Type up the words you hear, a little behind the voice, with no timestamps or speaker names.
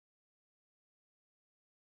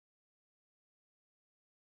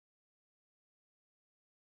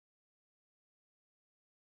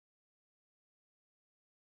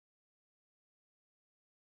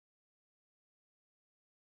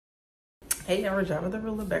Hey, I'm Regina the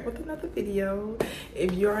Ruler, back with another video.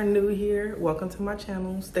 If you are new here, welcome to my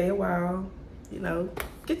channel. Stay a while,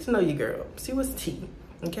 get to know your girl, see what's tea,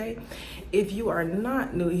 okay? If you are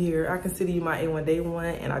not new here, I consider you my A1 day one,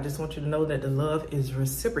 and I just want you to know that the love is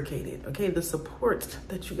reciprocated, okay? The support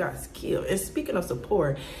that you guys give. And speaking of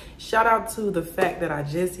support, shout out to the fact that I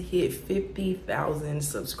just hit 50,000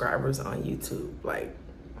 subscribers on YouTube. Like,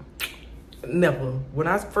 never. When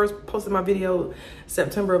I first posted my video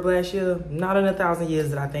September of last year, not in 1,000 years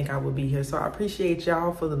did I think I would be here. So I appreciate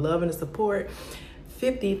y'all for the love and the support.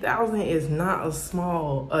 50,000 is not a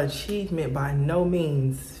small achievement by no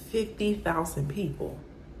means. 50,000 people.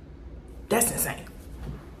 That's insane.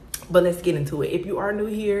 But let's get into it. If you are new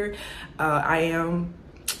here, I am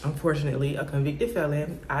unfortunately a convicted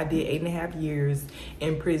felon. I did 8.5 years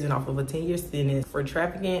in prison off of a 10-year sentence for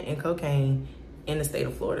trafficking and cocaine in the state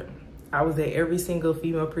of Florida. I was at every single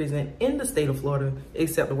female prison in the state of Florida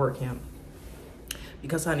except the work camp.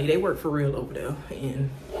 Because, honey, they work for real over there. And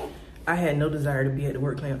I had no desire to be at the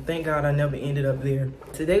work camp. Thank God I never ended up there.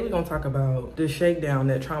 Today, we're going to talk about the shakedown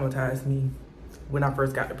that traumatized me when I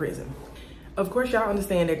first got to prison. Of course, y'all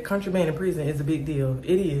understand that contraband in prison is a big deal.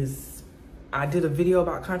 It is. I did a video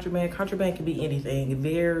about contraband. Contraband can be anything.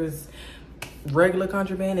 There's regular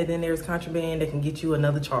contraband, and then there's contraband that can get you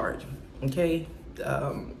another charge, okay?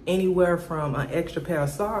 Anywhere from an extra pair of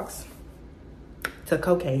socks to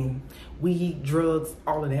cocaine, weed, drugs,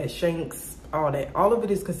 all of that, shanks, all that. All of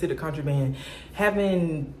it is considered contraband.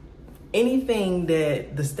 Having anything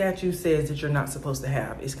that the statute says that you're not supposed to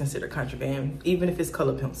have is considered contraband, even if it's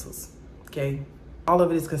colored pencils, okay? All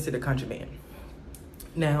of it is considered contraband.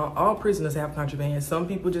 Now, all prisoners have contraband. Some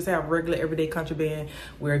people just have regular everyday contraband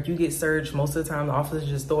where if you get searched, most of the time the officers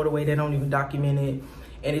just throw it away. They don't even document it.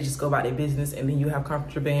 And they just go about their business. And then you have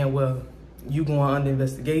contraband where you going under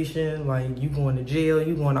investigation, like you going to jail,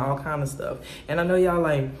 you going to all kind of stuff. And I know y'all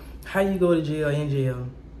like, how you go to jail in jail?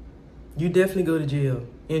 You definitely go to jail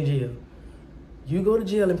in jail. You go to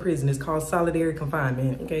jail in prison. It's called solitary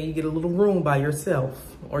confinement. Okay, you get a little room by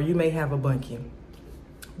yourself, or you may have a bunkie.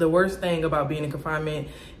 The worst thing about being in confinement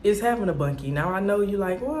is having a bunkie. Now I know you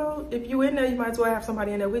like, well, if you in there, you might as well have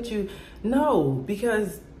somebody in there with you. No,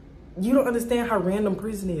 because you don't understand how random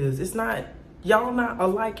prison is. It's not, y'all not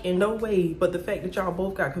alike in no way, but the fact that y'all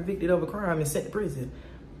both got convicted of a crime and sent to prison.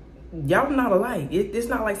 Y'all not alike. It's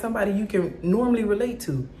not like somebody you can normally relate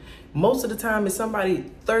to. Most of the time it's somebody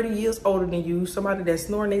 30 years older than you, somebody that's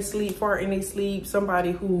snoring they sleep, farting they sleep,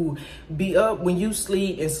 somebody who be up when you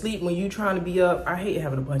sleep and sleep when you trying to be up. I hate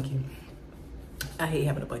having a bunkie. I hate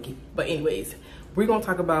having a bunkie. But anyways, we're gonna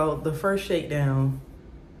talk about the first shakedown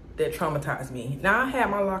that traumatized me. Now, I had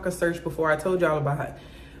my locker searched before. I told y'all about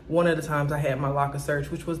one of the times I had my locker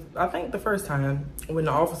searched, which was, I think, the first time when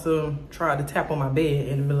the officer tried to tap on my bed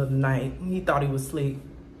in the middle of the night. He thought he was asleep.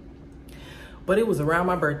 But it was around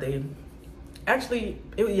my birthday. Actually,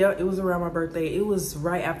 it was around my birthday. It was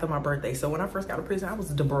right after my birthday. So when I first got to prison, I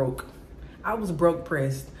was broke. I was broke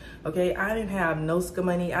pressed, okay? I didn't have no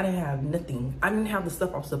money. I didn't have nothing. I didn't have the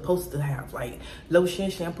stuff I was supposed to have, like lotion,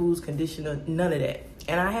 shampoos, conditioner, none of that.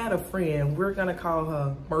 And I had a friend, we're gonna call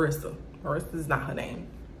her Marissa. Marissa is not her name.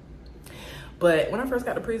 But when I first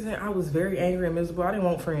got to prison, I was very angry and miserable. I didn't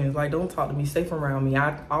want friends. Like, don't talk to me, stay from around me.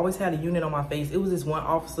 I always had a unit on my face. It was this one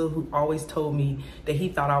officer who always told me that he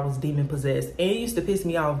thought I was demon possessed. And it used to piss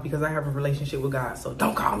me off because I have a relationship with God. So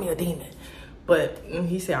don't call me a demon. But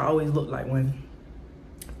he said I always looked like one.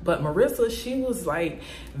 But Marissa, she was like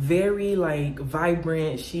very like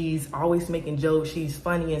vibrant. She's always making jokes. She's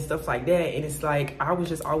funny and stuff like that. And it's like, I was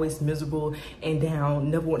just always miserable and down,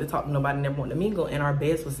 never wanted to talk to nobody, never wanted to mingle. And our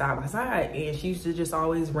beds were side by side. And she used to just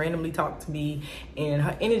always randomly talk to me. And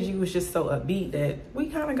her energy was just so upbeat that we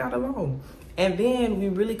kind of got along. And then we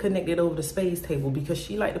really connected over the spades table because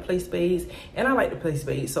she liked to play spades and I liked to play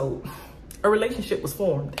spades. So a relationship was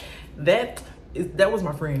formed. That was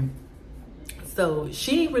my friend. So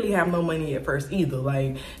she didn't really have no money at first either.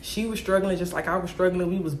 Like, she was struggling just like I was struggling.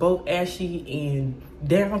 We was both ashy and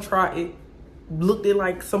downtrodden, looked at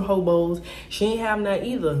like some hobos. She didn't have none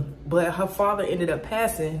either, but her father ended up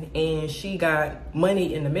passing and she got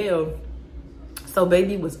money in the mail. So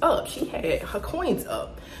baby was up. She had her coins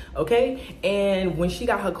up, okay? And when she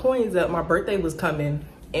got her coins up, my birthday was coming.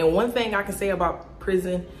 And one thing I can say about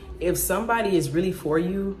prison, if somebody is really for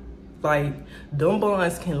you, like, them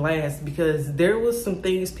bonds can last, because there was some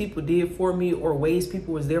things people did for me or ways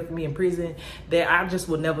people was there for me in prison that I just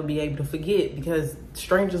would never be able to forget, because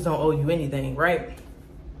strangers don't owe you anything, right?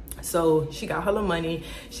 So she got her little money.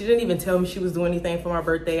 She didn't even tell me she was doing anything for my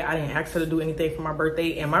birthday. I didn't ask her to do anything for my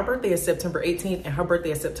birthday. And my birthday is September 18th and her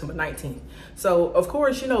birthday is September 19th. So of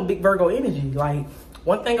course, you know, big Virgo energy. Like,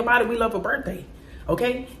 one thing about it, we love a birthday.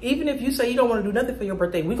 Okay? Even if you say you don't want to do nothing for your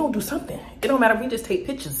birthday, we gonna do something. It don't matter if we just take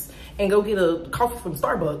pictures and go get a coffee from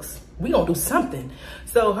Starbucks. We gonna do something.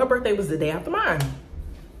 So her birthday was the day after mine.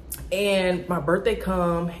 And my birthday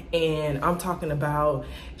come, and I'm talking about,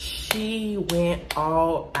 she went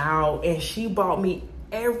all out and she bought me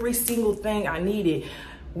every single thing I needed.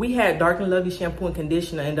 We had Dark and Lovely shampoo and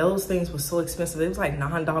conditioner, and those things were so expensive. It was like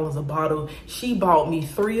 $9 a bottle. She bought me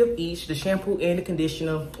 3 of each, the shampoo and the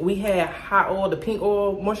conditioner. We had hot oil, the pink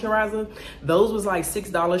oil moisturizer. Those was like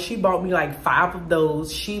 $6. She bought me like 5 of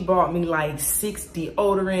those. She bought me like 6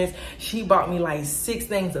 deodorants. She bought me like 6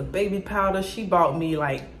 things of baby powder. She bought me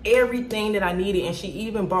like everything that I needed, and she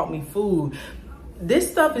even bought me food.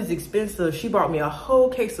 This stuff is expensive. She bought me a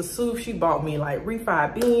whole case of soup. She bought me like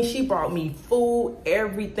refried beans. She bought me food,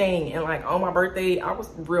 everything. And like on my birthday, I was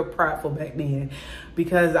real prideful back then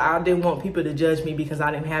because I didn't want people to judge me because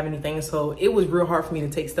I didn't have anything. So it was real hard for me to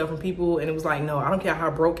take stuff from people. And it was like, no, I don't care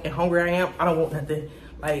how broke and hungry I am. I don't want nothing.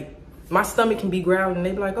 Like, my stomach can be growling and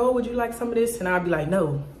they'd be like, oh, would you like some of this? And I'd be like,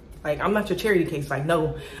 no. Like, I'm not your charity case. Like,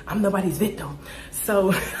 no, I'm nobody's victim.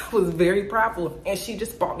 So I was very prideful, and she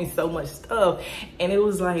just bought me so much stuff. And it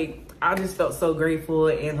was like, I just felt so grateful,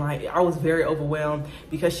 and like, I was very overwhelmed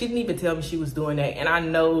because she didn't even tell me she was doing that. And I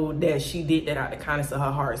know that she did that out of the kindness of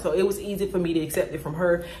her heart. So it was easy for me to accept it from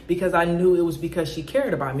her because I knew it was because she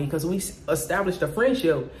cared about me, because we established a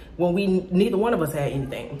friendship when neither one of us had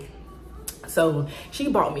anything. So she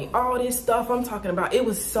bought me all this stuff. I'm talking about, it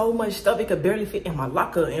was so much stuff, it could barely fit in my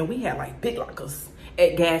locker. And we had like big lockers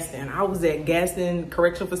at Gaston. I was at Gaston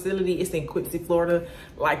Correctional Facility. It's in Quincy, Florida,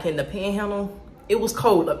 like in the Panhandle. It was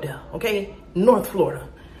cold up there, okay? North Florida.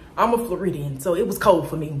 I'm a Floridian, so it was cold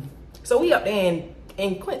for me. So we up there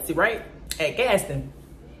in Quincy, right? At Gaston.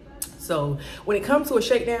 So when it comes to a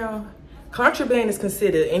shakedown, contraband is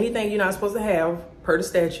considered anything you're not supposed to have per the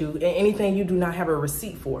statute, and anything you do not have a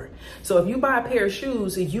receipt for. So if you buy a pair of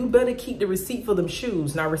shoes, you better keep the receipt for them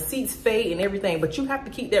shoes. Now, receipts fade and everything, but you have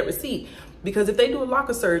to keep that receipt, because if they do a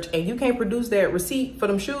locker search and you can't produce that receipt for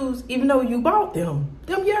them shoes, even though you bought them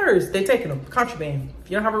yours, they taking them, contraband.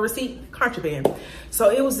 If you don't have a receipt, contraband.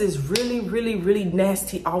 So it was this really, really, really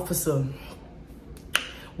nasty officer.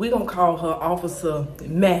 We gonna call her Officer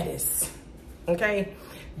Mattis, okay?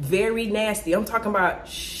 Very nasty. I'm talking about,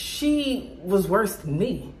 she was worse than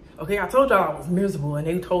me. Okay, I told y'all I was miserable, and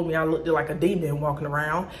they told me I looked like a demon walking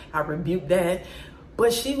around. I rebuked that.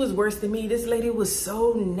 But she was worse than me. This lady was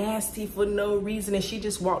so nasty for no reason, and she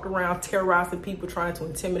just walked around terrorizing people, trying to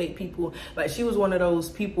intimidate people. Like, she was one of those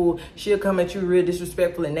people, she'll come at you real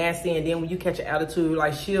disrespectful and nasty, and then when you catch an attitude,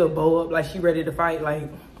 like, she'll bow up like she ready to fight. Like,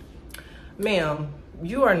 ma'am,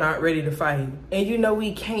 you are not ready to fight, and you know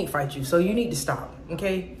we can't fight you, so you need to stop,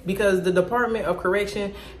 okay? Because the Department of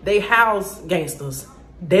Correction, they house gangsters.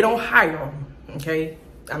 They don't hire them, okay?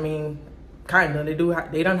 I mean, kind of.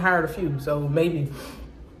 They done hired a few, so maybe.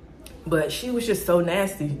 But she was just so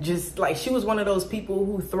nasty. Just like, she was one of those people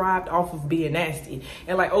who thrived off of being nasty.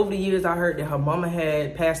 And like, over the years, I heard that her mama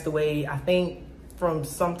had passed away, I think, from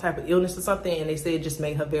some type of illness or something, and they said it just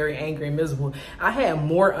made her very angry and miserable. I had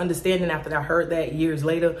more understanding after I heard that years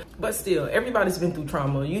later, but still, everybody's been through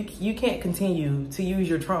trauma. You can't continue to use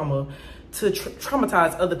your trauma to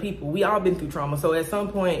traumatize other people. We all been through trauma, so at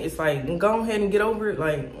some point, it's like, go ahead and get over it.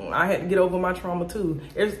 Like, I had to get over my trauma too.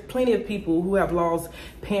 There's plenty of people who have lost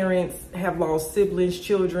parents, have lost siblings,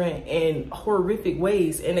 children in horrific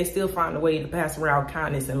ways, and they still find a way to pass around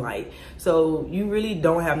kindness and light. So you really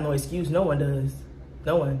don't have no excuse. No one does.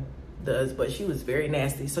 No one does, but she was very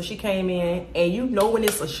nasty. So she came in, and you know when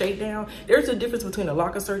it's a shakedown, there's a difference between a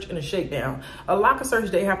locker search and a shakedown. A locker search,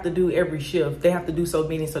 they have to do every shift. They have to do so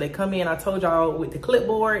many. So they come in, I told y'all, with the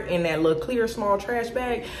clipboard and that little clear small trash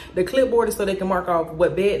bag. The clipboard is so they can mark off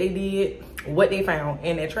what bed they did, what they found,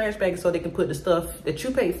 and that trash bag is so they can put the stuff that you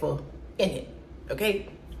paid for in it, okay?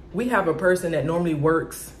 We have a person that normally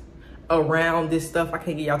works around this stuff. I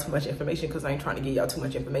can't give y'all too much information because I ain't trying to give y'all too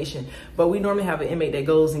much information, but we normally have an inmate that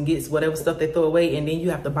goes and gets whatever stuff they throw away, and then you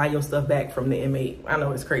have to buy your stuff back from the inmate. I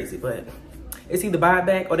know it's crazy, but it's either buy it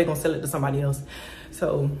back or they're gonna sell it to somebody else.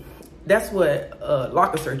 So that's what a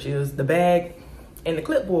locker search is, the bag and the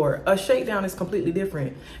clipboard. A shakedown is completely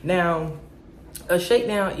different. Now, a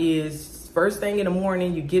shakedown is First thing in the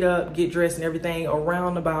morning, you get up, get dressed and everything.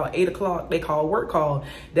 Around about 8 o'clock, they call work call.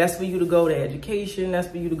 That's for you to go to education. That's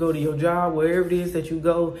for you to go to your job, wherever it is that you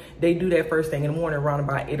go. They do that first thing in the morning around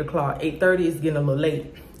about 8 o'clock. 8:30 is getting a little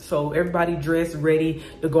late. So everybody dressed, ready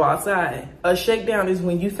to go outside. A shakedown is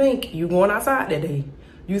when you think you going outside that day.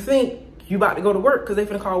 You think you about to go to work because they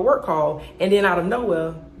finna call work call. And then out of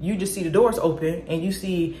nowhere, you just see the doors open and you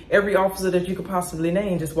see every officer that you could possibly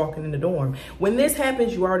name just walking in the dorm. When this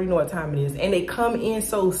happens, you already know what time it is. And they come in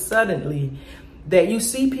so suddenly that you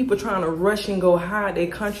see people trying to rush and go hide their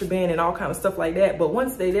contraband and all kind of stuff like that. But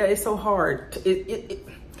once they're there, it's so hard.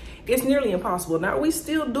 It's nearly impossible. Now, we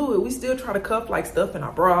still do it. We still try to cuff like stuff in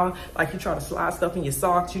our bra, like you try to slide stuff in your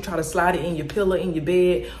socks. You try to slide it in your pillow, in your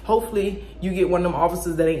bed. Hopefully, you get one of them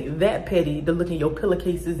officers that ain't that petty to look in your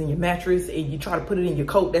pillowcases and your mattress, and you try to put it in your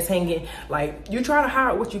coat that's hanging. Like, you try to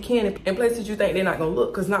hide what you can in places you think they're not going to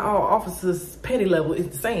look, because not all officers' petty level is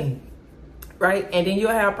the same. Right? And then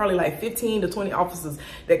you'll have probably like 15 to 20 officers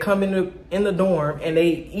that come in the dorm, and they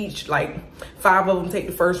each, like 5 of them take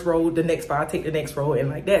the first row, the next 5 take the next row, and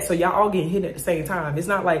like that. So y'all all getting hit at the same time. It's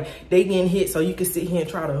not like they getting hit so you can sit here and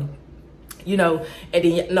try to, you know, and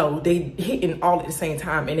then, no, they hitting all at the same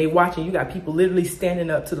time, and they watching. You got people literally standing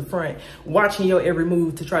up to the front, watching your every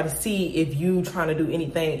move to try to see if you trying to do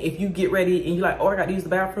anything. If you get ready and you like, oh, I got to use the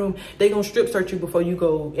bathroom, they gonna strip search you before you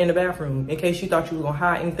go in the bathroom, in case you thought you was gonna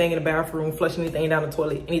hide anything in the bathroom, flush anything down the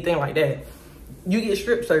toilet, anything like that. You get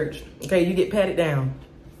strip searched, okay? You get patted down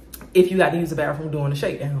if you got to use the bathroom during the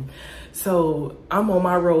shakedown. So I'm on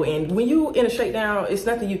my road, and when you in a shakedown, it's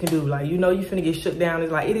nothing you can do. Like, you know, you finna get shook down.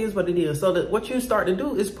 It's like, it is what it is. So what you start to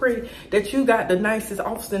do is pray that you got the nicest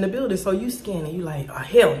officer in the building. So you scanning, you like, oh,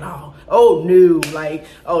 hell no. Oh, no. Like,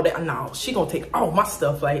 oh, no, she gonna take all my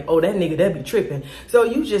stuff. Like, oh, that nigga, that be tripping. So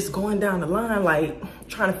you just going down the line, like,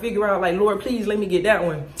 trying to figure out, like, Lord, please let me get that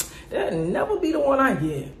one. That'll never be the one I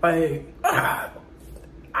get. Like, I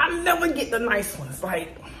never get the nice ones.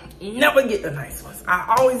 Like, never get the nice ones.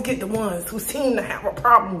 I always get the ones who seem to have a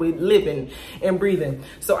problem with living and breathing.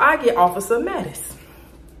 So I get Officer Mattis.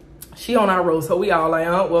 She on our road, so we all like,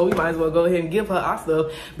 oh, well, we might as well go ahead and give her our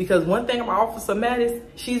stuff. Because one thing about Officer Mattis,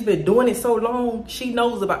 she's been doing it so long, she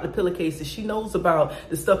knows about the pillowcases. She knows about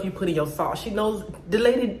the stuff you put in your socks. She knows, the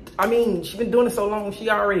lady, I mean, she's been doing it so long, she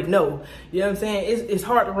already know. You know what I'm saying? It's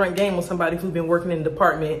hard to run game on somebody who's been working in the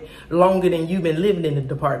department longer than you've been living in the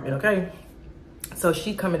department, okay? So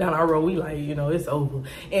she coming down our road, we like, you know, it's over.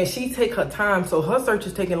 And she take her time, so her search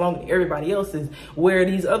is taking longer than everybody else's, where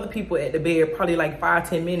these other people at the bed, probably like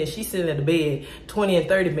 5-10 minutes, she's sitting at the bed 20 and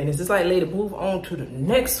 30 minutes. It's like, lady, move on to the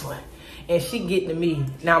next one. And she getting to me.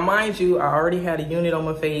 Now, mind you, I already had a unit on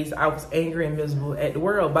my face. I was angry and miserable at the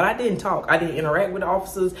world, but I didn't talk. I didn't interact with the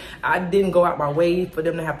officers. I didn't go out my way for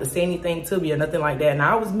them to have to say anything to me or nothing like that. And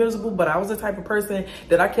I was miserable, but I was the type of person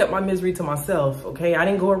that I kept my misery to myself, okay? I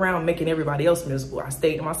didn't go around making everybody else miserable. I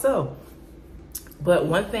stayed to myself. But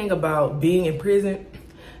one thing about being in prison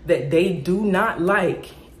that they do not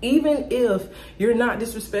like, even if you're not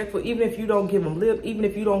disrespectful, even if you don't give them lip, even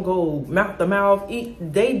if you don't go mouth to mouth,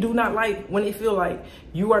 they do not like when they feel like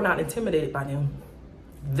you are not intimidated by them.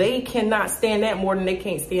 They cannot stand that more than they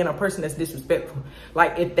can't stand a person that's disrespectful.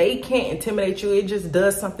 Like, if they can't intimidate you, it just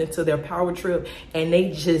does something to their power trip, and they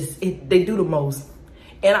do the most.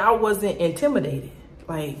 And I wasn't intimidated.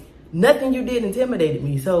 Like, nothing you did intimidated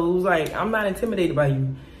me. So it was like, I'm not intimidated by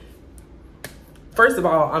you. First of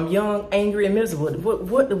all, I'm young, angry, and miserable.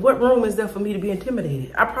 What room is there for me to be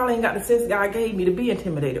intimidated? I probably ain't got the sense God gave me to be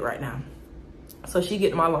intimidated right now. So she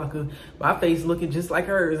get in my locker, my face looking just like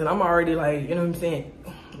hers, and I'm already like, you know what I'm saying?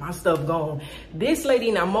 My stuff gone. This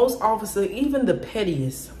lady, now most officers, even the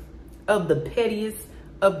pettiest of the pettiest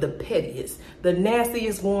of the pettiest, the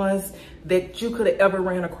nastiest ones that you could have ever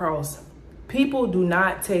ran across, people do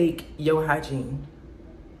not take your hygiene.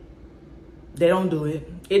 They don't do it.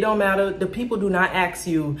 It don't matter. The people do not ask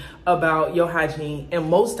you about your hygiene. And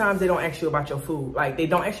most times they don't ask you about your food. Like, they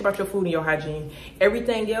don't ask you about your food and your hygiene.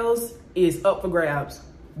 Everything else is up for grabs.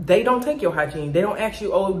 They don't take your hygiene. They don't ask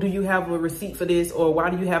you, oh, do you have a receipt for this? Or why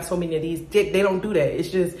do you have so many of these? They don't do that. It's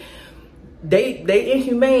just, they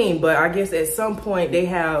inhumane, but I guess at some point they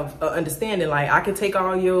have an understanding. Like, I can take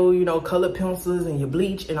all your, you know, colored pencils and your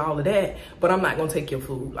bleach and all of that, but I'm not going to take your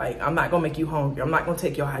food. Like, I'm not going to make you hungry. I'm not going to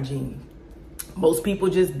take your hygiene. Most people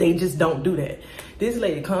they just don't do that. This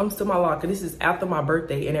lady comes to my locker. This is after my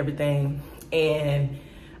birthday and everything. And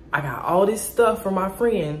I got all this stuff from my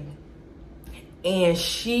friend. And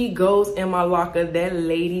she goes in my locker. That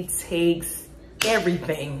lady takes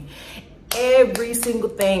everything. every single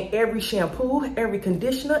thing, every shampoo, every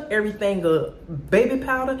conditioner, everything baby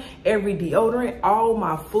powder, every deodorant, all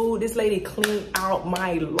my food. This lady cleaned out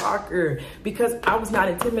my locker because I was not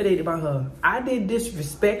intimidated by her. I didn't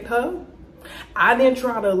disrespect her. I didn't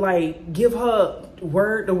try to like give her the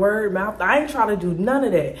word mouth. I didn't try to do none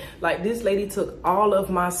of that. Like, this lady took all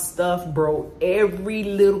of my stuff, bro, every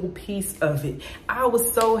little piece of it. I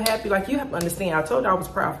was so happy. Like, you have to understand, I told you I was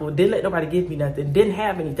prideful, didn't let nobody give me nothing, didn't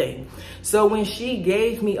have anything. So when she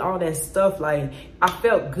gave me all that stuff, like, I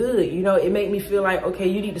felt good. You know, it made me feel like, okay,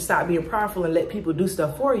 you need to stop being prideful and let people do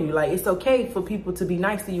stuff for you. Like, it's okay for people to be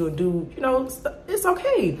nice to you and do, you know, it's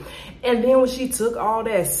okay. And then when she took all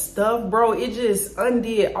that stuff, bro, it just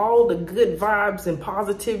undid all the good vibes and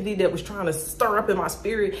positivity that was trying to stir up in my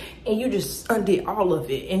spirit, and you just undid all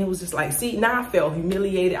of it. And it was just like, see, now I felt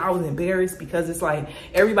humiliated. I was embarrassed because it's like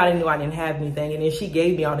everybody knew I didn't have anything, and then she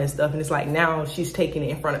gave me all that stuff, and it's like now she's taking it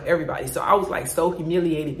in front of everybody. So I was like so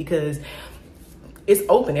humiliated because it's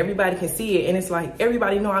open, everybody can see it, and it's like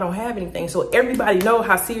everybody know I don't have anything, so everybody know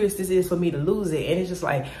how serious this is for me to lose it. And it's just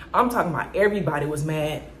like, I'm talking about everybody was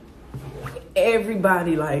mad.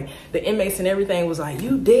 Everybody, like the inmates and everything, was like,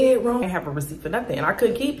 you dead wrong. I didn't have a receipt for nothing, and I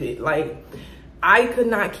couldn't keep it. Like, I could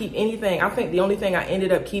not keep anything. I think the only thing I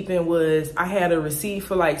ended up keeping was I had a receipt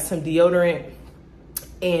for like some deodorant,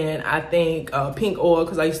 and I think pink oil,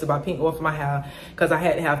 because I used to buy pink oil for my hair because I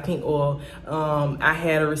had to have pink oil. I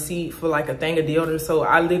had a receipt for like a thing of deodorant, so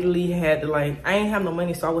I literally had to, like, I ain't have no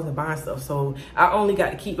money, so I wasn't buying stuff, so I only got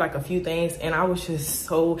to keep like a few things. And I was just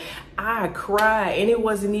so, I cried, and it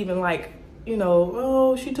wasn't even like, you know,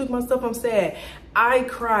 oh, she took my stuff, I'm sad. I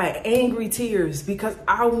cried angry tears because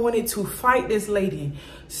I wanted to fight this lady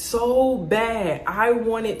so bad. I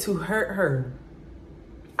wanted to hurt her.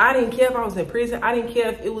 I didn't care if I was in prison. I didn't care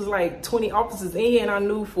if it was like 20 officers in here, and I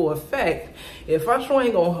knew for a fact, if I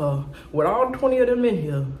swing on her with all 20 of them in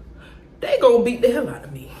here, they gonna beat the hell out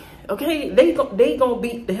of me. Okay, they gonna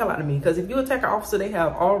beat the hell out of me, because if you attack an officer, they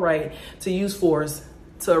have all right to use force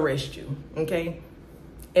to arrest you, okay?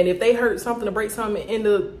 And if they hurt something or break something in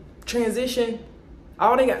the transition,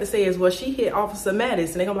 all they got to say is, well, she hit Officer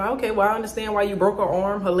Mattis. And they gonna be like, okay, well, I understand why you broke her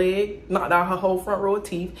arm, her leg, knocked out her whole front row of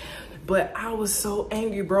teeth. But I was so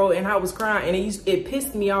angry, bro, and I was crying. And it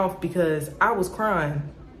pissed me off because I was crying.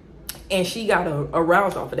 And she got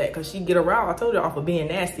aroused off of that, because she get aroused, I told you, off of being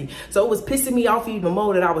nasty. So it was pissing me off even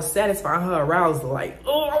more that I was satisfying her arousal. Like,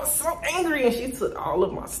 oh, I was so angry. And she took all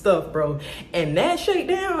of my stuff, bro. And that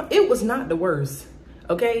shakedown, it was not the worst.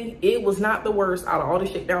 Okay, it was not the worst out of all the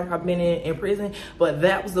shakedowns I've been in prison, but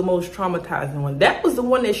that was the most traumatizing one. That was the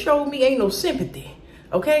one that showed me ain't no sympathy.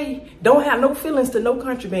 Okay, don't have no feelings to no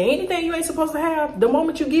countryman. Anything you ain't supposed to have, the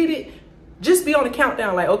moment you get it, just be on the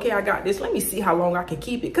countdown like, okay, I got this. Let me see how long I can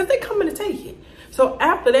keep it, because they coming to take it. So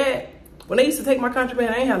after that, when they used to take my countryman,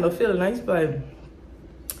 I ain't have no feeling. I used to be like,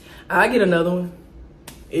 I get another one.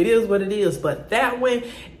 It is what it is. But that one,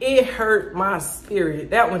 it hurt my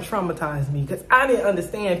spirit. That one traumatized me, because I didn't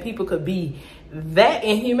understand people could be that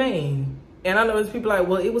inhumane. And I know there's people like,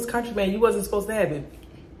 well, it was countryman, you wasn't supposed to have it.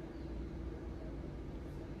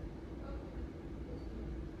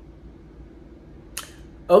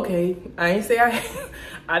 Okay, I didn't say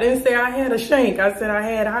I had a shank. I said I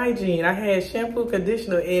had hygiene. I had shampoo,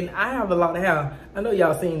 conditioner, and I have a lot of hair. I know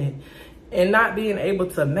y'all seen it. And not being able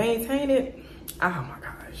to maintain it, oh my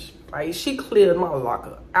gosh. Like, she cleared my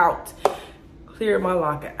locker out. Cleared my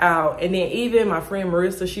locker out. And then even my friend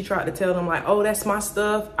Marissa, she tried to tell them like, oh, that's my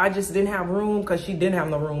stuff. I just didn't have room, because she didn't have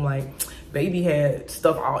no room. Like, baby had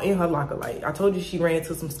stuff all in her locker. Like, I told you, she ran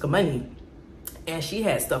into some money. And she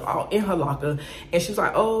had stuff all in her locker. And she was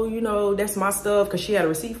like, oh, you know, that's my stuff. Because she had a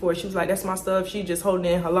receipt for it. She was like, that's my stuff. She just holding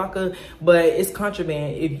it in her locker. But it's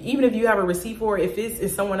contraband. Even if you have a receipt for it, if it's in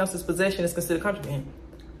someone else's possession, it's considered contraband.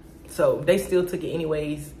 So they still took it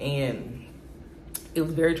anyways. And it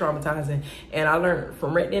was very traumatizing. And I learned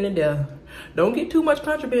from right then and there, don't get too much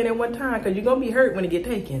contraband at one time, because you're going to be hurt when it get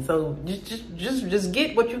taken. So just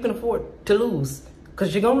get what you can afford to lose,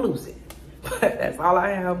 because you're going to lose it. But that's all I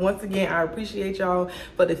have. Once again, I appreciate y'all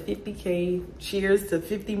for the 50K. Cheers to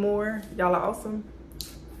 50 more. Y'all are awesome.